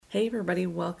Hey everybody,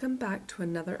 welcome back to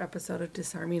another episode of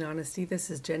Disarming Honesty. This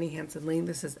is Jenny Hansen-Lane.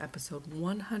 This is episode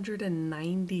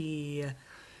 190.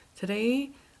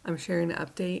 Today, I'm sharing an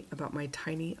update about my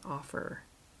tiny offer.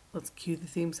 Let's cue the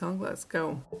theme song. Let's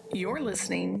go. You're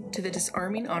listening to the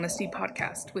Disarming Honesty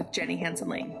podcast with Jenny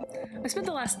Hansen-Lane. I spent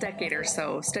the last decade or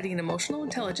so studying emotional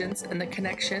intelligence and the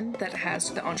connection that it has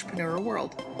to the entrepreneurial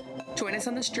world. Join us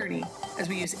on this journey as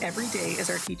we use every day as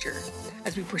our teacher,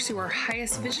 as we pursue our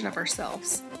highest vision of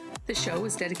ourselves. The show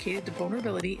is dedicated to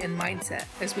vulnerability and mindset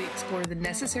as we explore the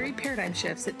necessary paradigm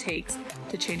shifts it takes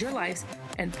to change our lives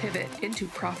and pivot into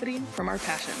profiting from our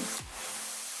passions.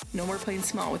 No more playing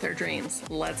small with our dreams.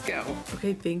 Let's go.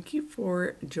 Okay, thank you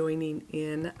for joining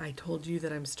in. I told you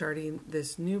that I'm starting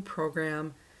this new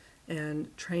program and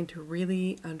trying to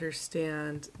really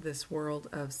understand this world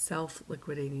of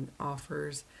self-liquidating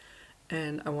offers.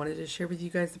 And I wanted to share with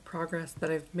you guys the progress that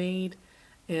I've made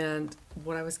and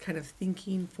what I was kind of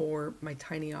thinking for my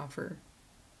tiny offer.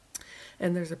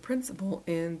 And there's a principle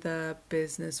in the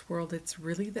business world. It's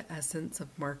really the essence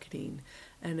of marketing,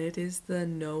 and it is the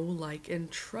know, like, and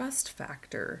trust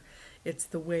factor. It's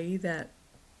the way that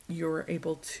you're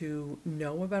able to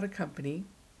know about a company,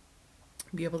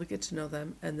 be able to get to know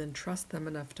them, and then trust them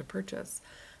enough to purchase.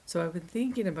 So I've been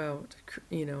thinking about,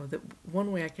 that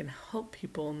one way I can help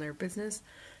people in their business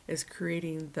is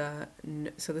creating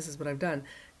so this is what I've done.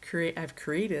 I've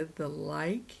created the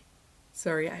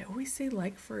I always say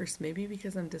like first, maybe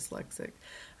because I'm dyslexic.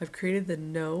 I've created the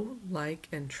know, like,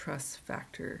 and trust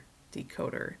factor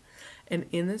decoder. And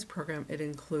in this program, it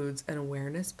includes an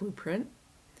awareness blueprint.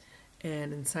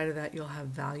 And inside of that, you'll have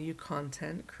value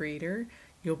content creator.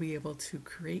 You'll be able to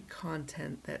create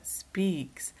content that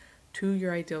speaks to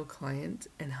your ideal client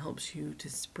and helps you to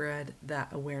spread that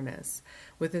awareness.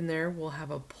 Within there, we'll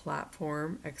have a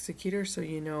platform executor so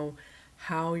you know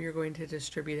how you're going to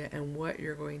distribute it and what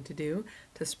you're going to do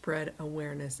to spread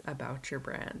awareness about your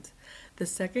brand. The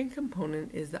second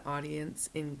component is the audience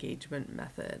engagement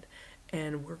method.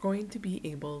 And I'm going to be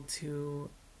able to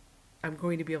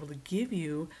give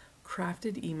you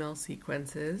crafted email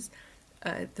sequences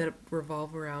that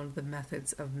revolve around the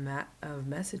methods of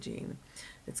messaging.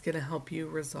 It's going to help you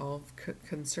resolve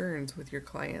concerns with your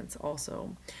clients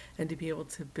also, and to be able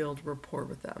to build rapport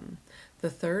with them.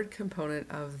 The third component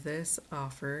of this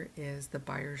offer is the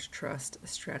Buyer's Trust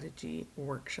Strategy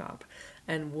Workshop,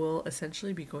 and we'll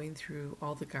essentially be going through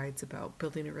all the guides about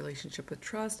building a relationship with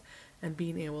trust and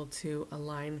being able to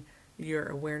align your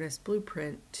awareness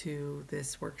blueprint to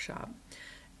this workshop.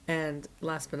 And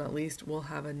last but not least, we'll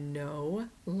have a know,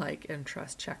 like, and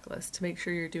trust checklist to make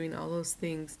sure you're doing all those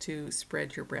things to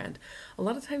spread your brand. A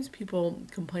lot of times people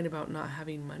complain about not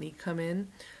having money come in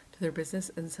to their business,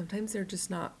 and sometimes they're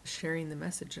just not sharing the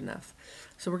message enough.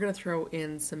 So we're going to throw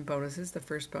in some bonuses. The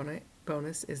first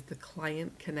bonus is the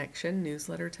client connection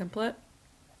newsletter template.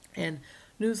 And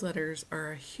newsletters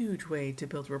are a huge way to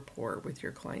build rapport with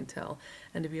your clientele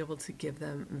and to be able to give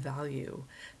them value.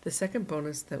 The second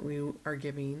bonus that we are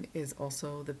giving is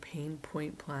also the pain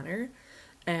point planner.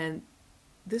 And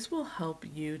this will help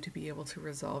you to be able to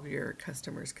resolve your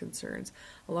customers' concerns.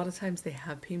 A lot of times they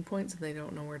have pain points and they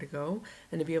don't know where to go,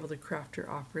 and to be able to craft your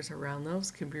offers around those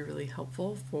can be really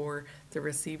helpful for the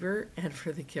receiver and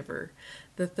for the giver.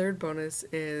 The third bonus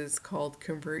is called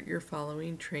Convert Your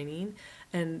Following Training,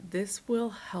 and this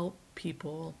will help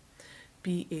people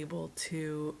be able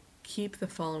to keep the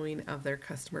following of their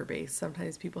customer base.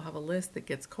 Sometimes people have a list that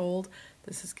gets cold.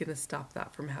 This is going to stop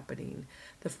that from happening.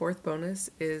 The fourth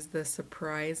bonus is the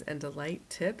surprise and delight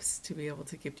tips to be able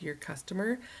to give to your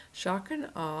customer. Shock and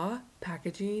awe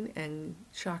packaging and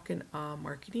shock and awe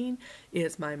marketing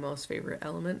is my most favorite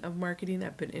element of marketing.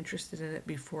 I've been interested in it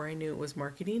before I knew it was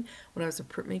marketing. When I was a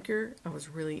printmaker, I was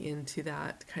really into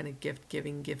that kind of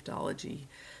gift-giving, giftology.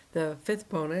 The fifth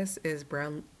bonus is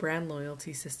brand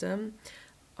loyalty system.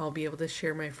 I'll be able to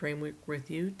share my framework with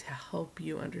you to help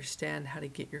you understand how to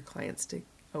get your clients to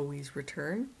always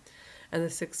return. And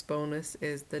the sixth bonus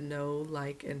is the know,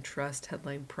 like, and trust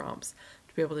headline prompts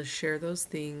to be able to share those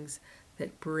things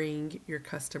that bring your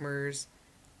customers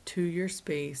to your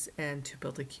space and to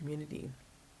build a community.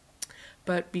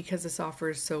 But because this offer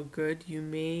is so good, you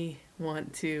may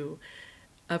want to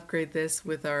upgrade this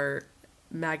with our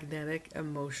magnetic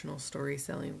emotional story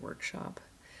selling workshop.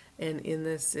 And in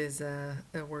this is a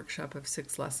workshop of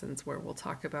 6 lessons where we'll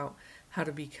talk about how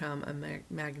to become a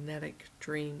magnetic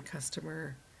dream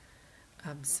customer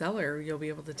seller. You'll be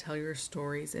able to tell your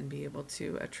stories and be able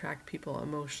to attract people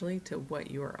emotionally to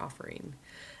what you are offering.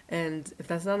 And if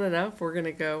that's not enough, we're going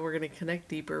to connect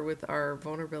deeper with our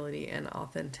vulnerability and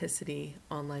authenticity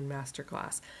online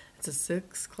masterclass. It's a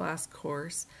 6-class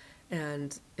course,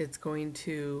 and it's going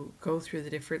to go through the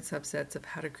different subsets of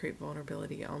how to create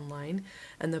vulnerability online.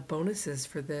 And the bonuses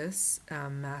for this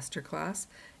masterclass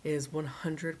is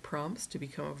 100 prompts to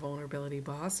become a vulnerability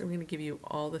boss. I'm going to give you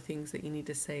all the things that you need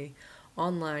to say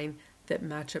online that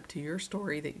match up to your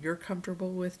story that you're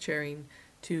comfortable with sharing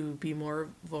to be more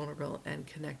vulnerable and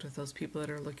connect with those people that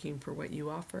are looking for what you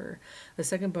offer. The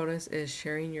second bonus is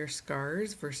sharing your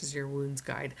scars versus your wounds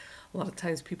guide. A lot of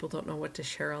times people don't know what to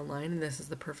share online, and this is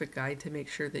the perfect guide to make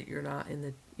sure that you're not in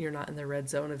the red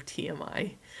zone of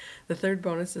TMI. The third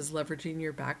bonus is leveraging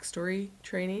your backstory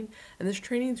training, and this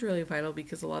training is really vital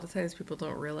because a lot of times people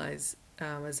don't realize,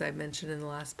 as I mentioned in the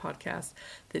last podcast,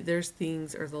 that there's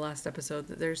things, or the last episode,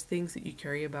 that there's things that you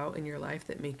carry about in your life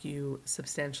that make you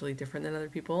substantially different than other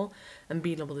people, and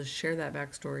being able to share that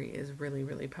backstory is really,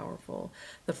 really powerful.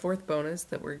 The fourth bonus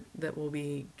that we'll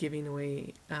be giving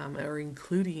away or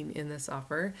including in this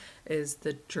offer is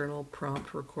the journal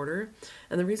prompt recorder.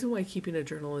 And the reason why keeping a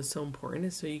journal is so important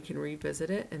is so you can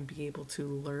revisit it and be able to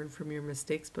learn from your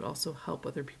mistakes, but also help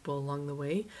other people along the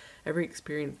way. Every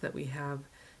experience that we have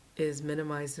is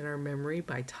minimized in our memory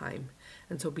by time.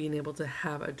 And so being able to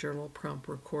have a journal prompt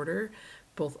recorder,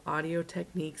 both audio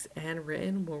techniques and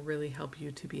written, will really help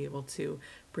you to be able to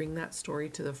bring that story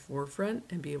to the forefront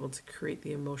and be able to create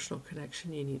the emotional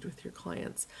connection you need with your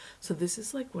clients. So this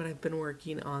is like what I've been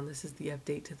working on. This is the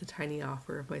update to the tiny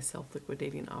offer of my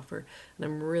self-liquidating offer, and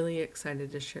I'm really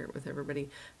excited to share it with everybody.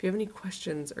 If you have any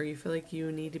questions or you feel like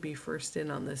you need to be first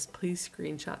in on this, please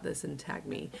screenshot this and tag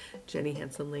me, Jenny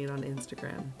Hanson Lane, on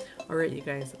Instagram. All right, you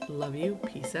guys, love you.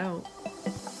 Peace out.